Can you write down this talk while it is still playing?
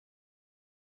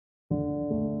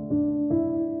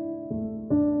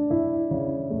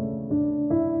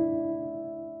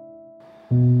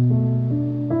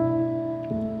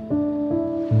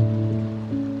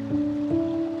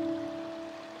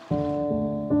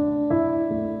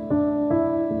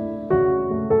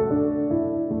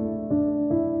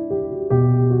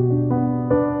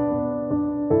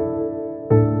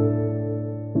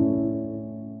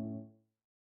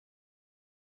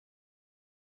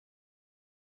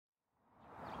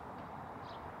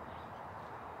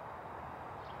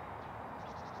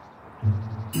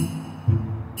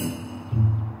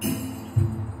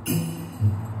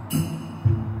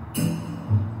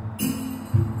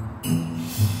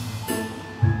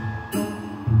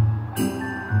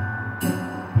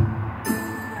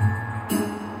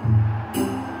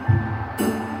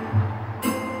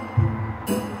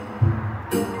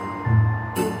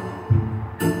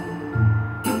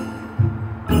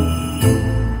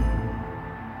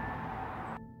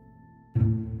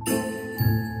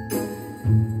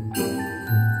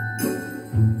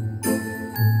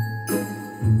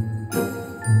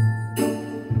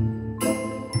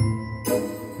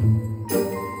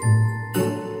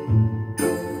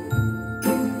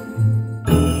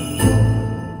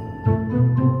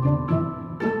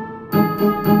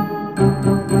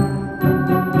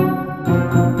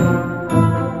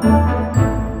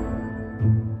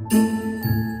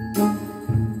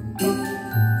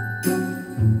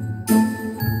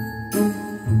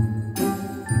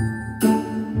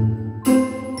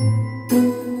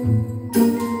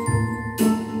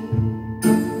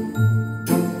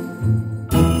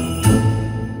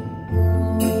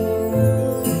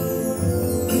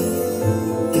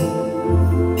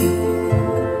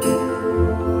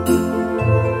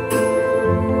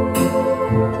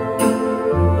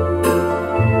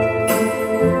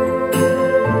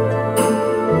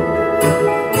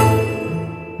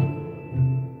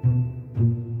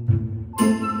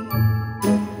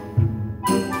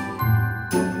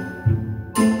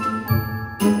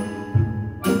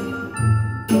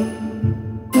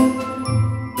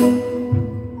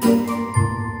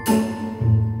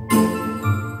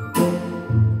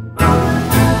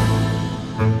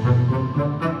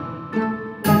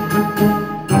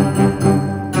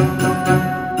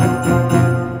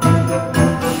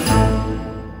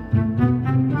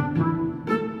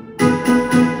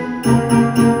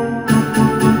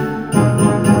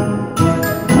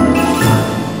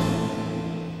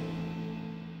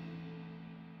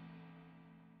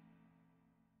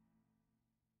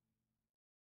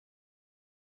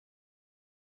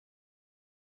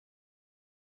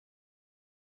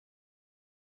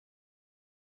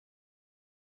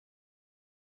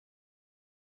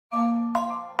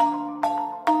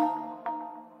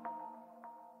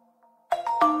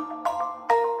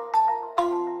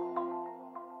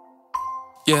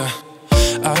Yeah,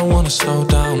 I don't wanna slow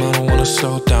down, I don't wanna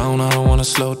slow down, I don't wanna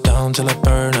slow down till I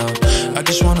burn out. I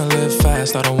just wanna live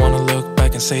fast, I don't wanna look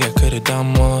back and say I could've done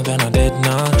more than I did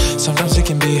not. Sometimes it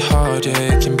can be hard, yeah,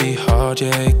 it can be hard,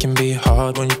 yeah, it can be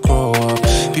hard when you grow up.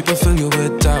 People fill you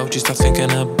with doubt, you start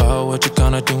thinking about what you're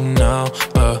gonna do now.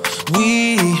 But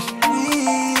we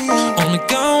only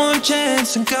got one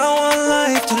chance and got one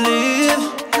life to live,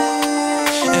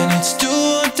 and it's do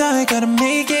or die, gotta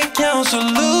make it count. So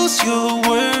lose your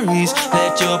worries,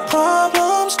 let your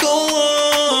problems go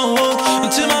on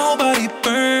until my whole body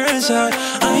burns out.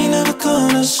 I ain't never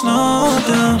gonna slow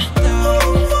down.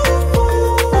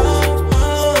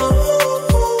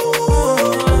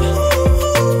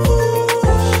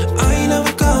 I ain't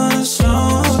never gonna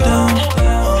slow down.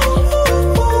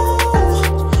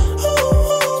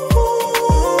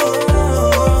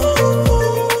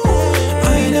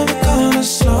 I ain't never gonna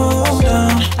slow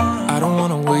down. I don't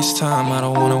wanna waste time, I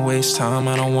don't wanna waste time,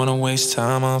 I don't wanna waste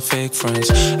time on fake friends.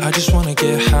 I just wanna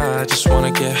get high, just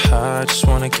wanna get high, just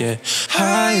wanna get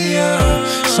higher.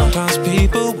 Sometimes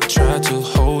people will try to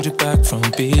hold you back from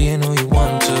being who you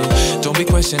want to. Don't be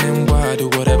questioning why, do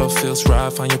whatever feels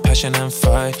right, find your passion and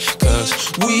fight. Cause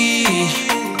we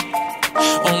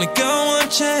only got one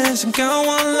chance and got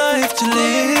one life to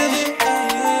live,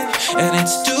 and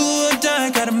it's do or die,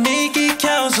 gotta make it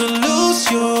count. So lose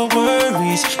your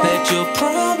worries, let your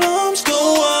problems go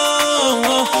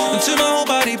on until my whole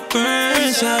body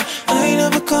burns out. I ain't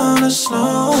never gonna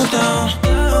slow down.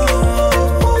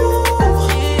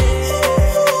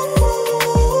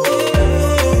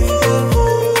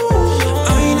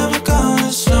 I ain't never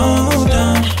gonna slow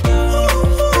down.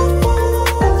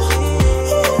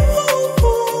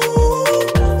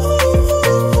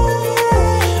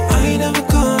 I ain't never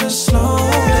gonna slow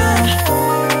down.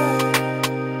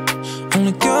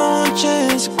 Only got one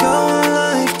chance, got one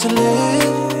life to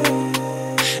live,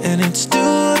 and it's do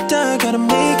or die, gotta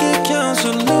make it count.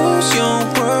 So lose your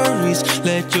worries,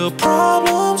 let your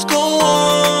problems go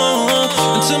on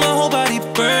until my whole body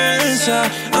burns out.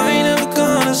 I ain't never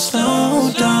gonna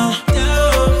slow down.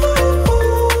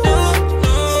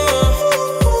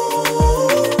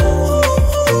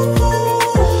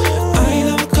 I ain't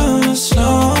never gonna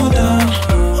slow down.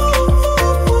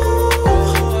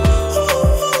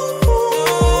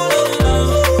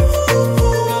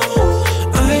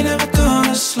 I ain't never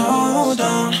gonna slow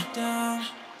down.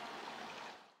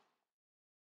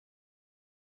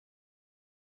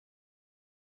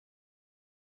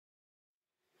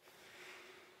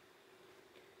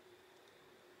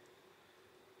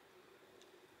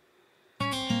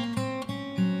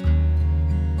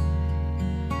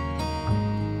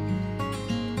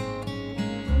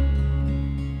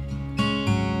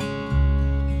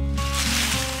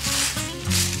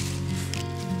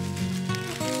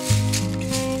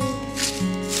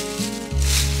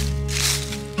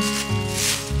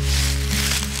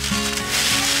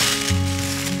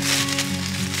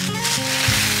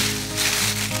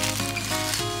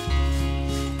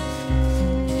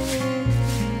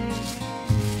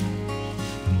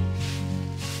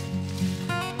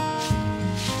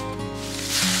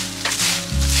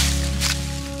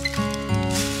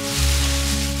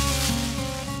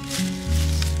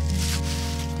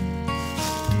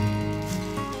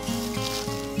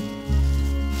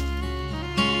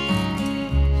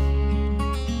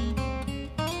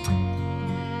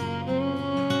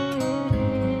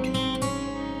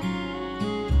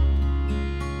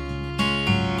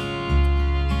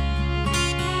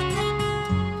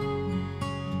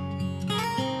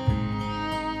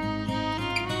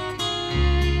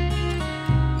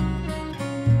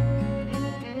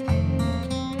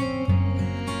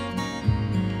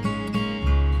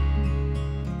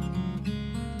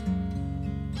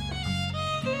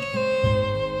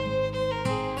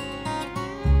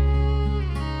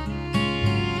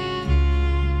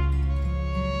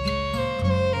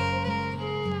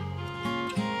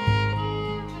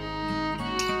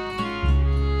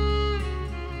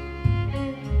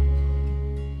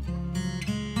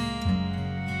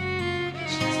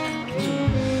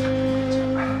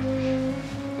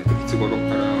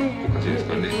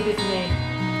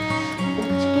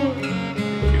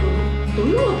 土曜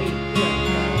日ぐらい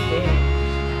な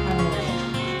ので、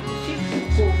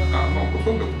ほ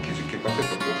とんど99%膀胱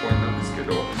炎なんですけ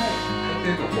ど、大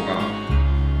抵の子が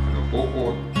膀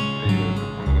胱っていう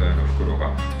このぐらいの袋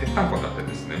がぺったんこになって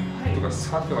ですね、僕が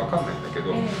触って分かんないんだけ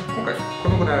ど、今回こ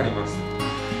のぐらいあります。ち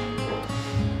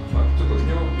ょっと尿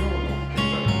の検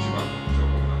査の一番の情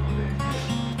報なので、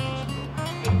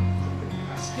ちょっと取ってみ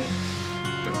ます。と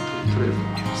りあえず置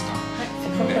きますと。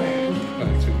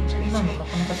今のな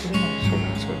かなか取れない。そう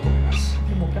だと思います。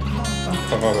でもお客さ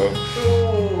んが。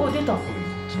お、出た。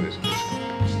そうです。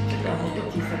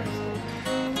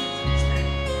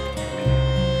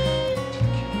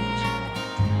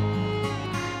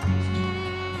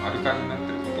アルカリになってい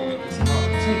ることが多いんですが、こ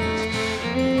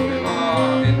れは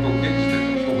現時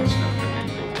点で評価しなくてもいい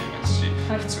と思いますし、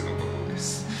普通のことで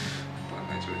す。大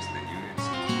丈夫ですね。比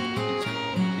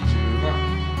重は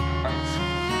高いですよ。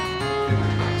で、何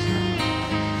かしら。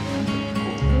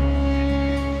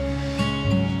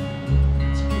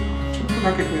ちょっとだ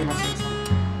け増えますね。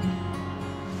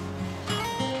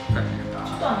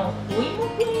お芋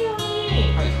系用に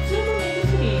普通の目薬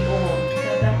をい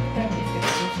ただきたいんですけ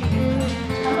ど、よろしい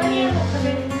ですか？たまに風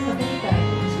邪みたいに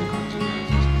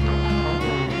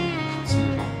普通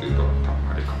のっていうと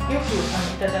あれかな。よくい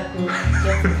ただくや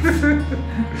つです。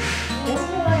お芋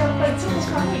はやっぱりちょっと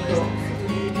寒いと。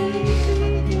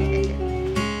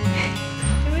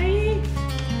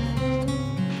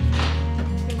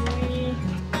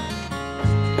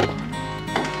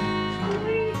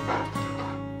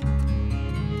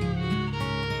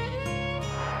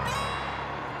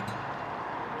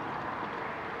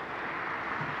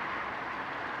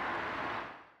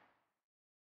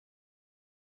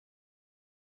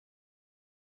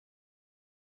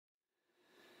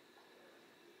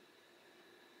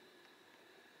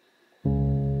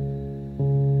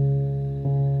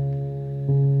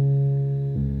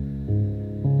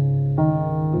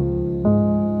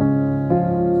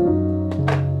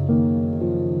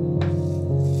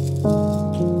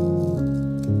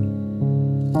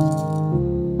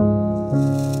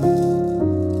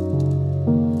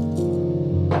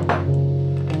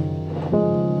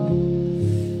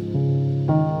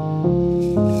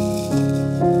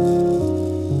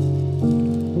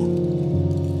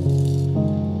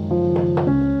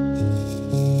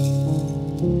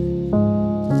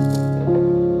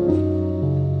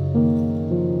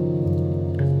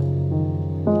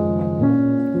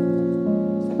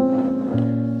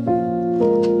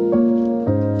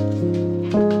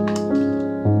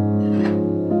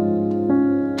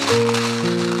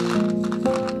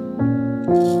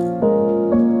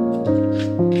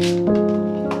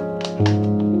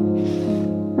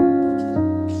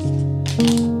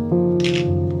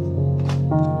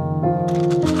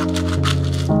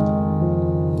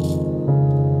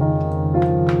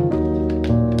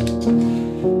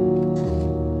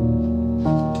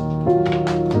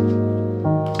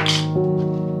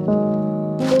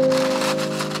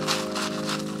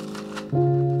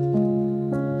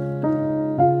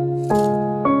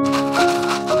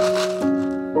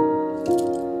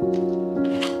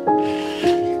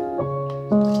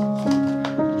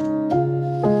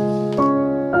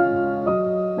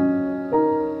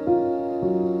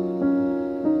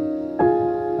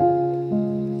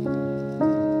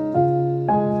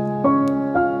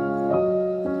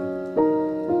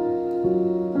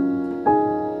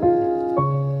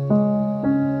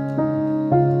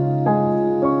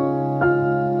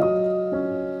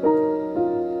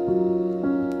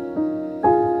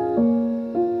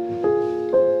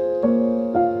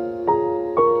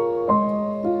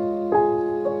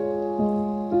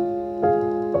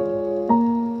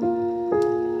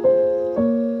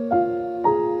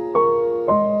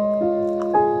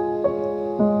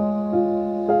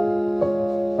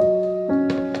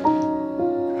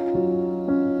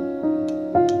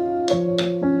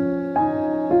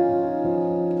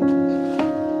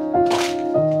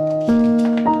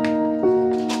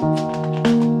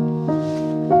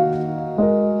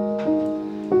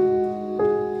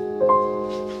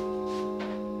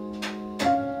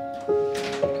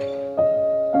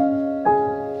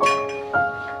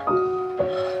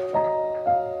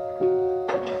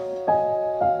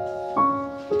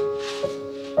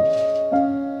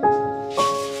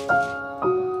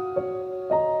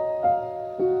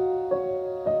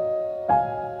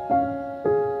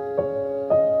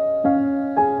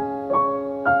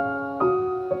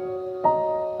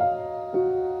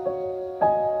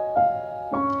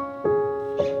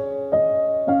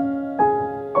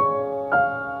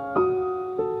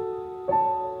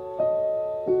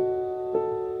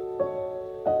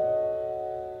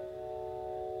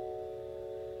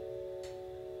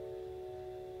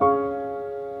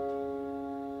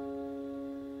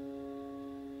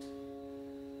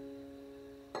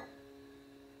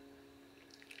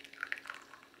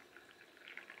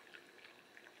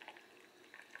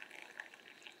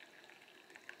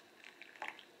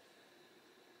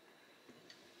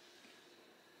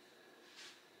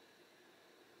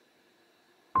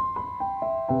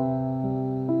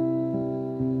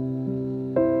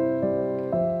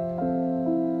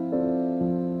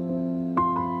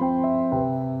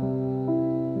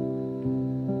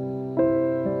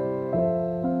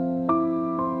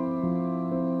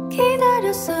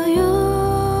 있어요.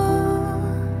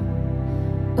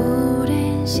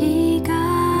 오랜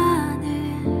시간을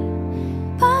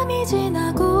밤이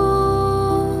지나고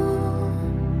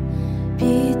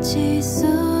빛이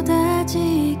쏟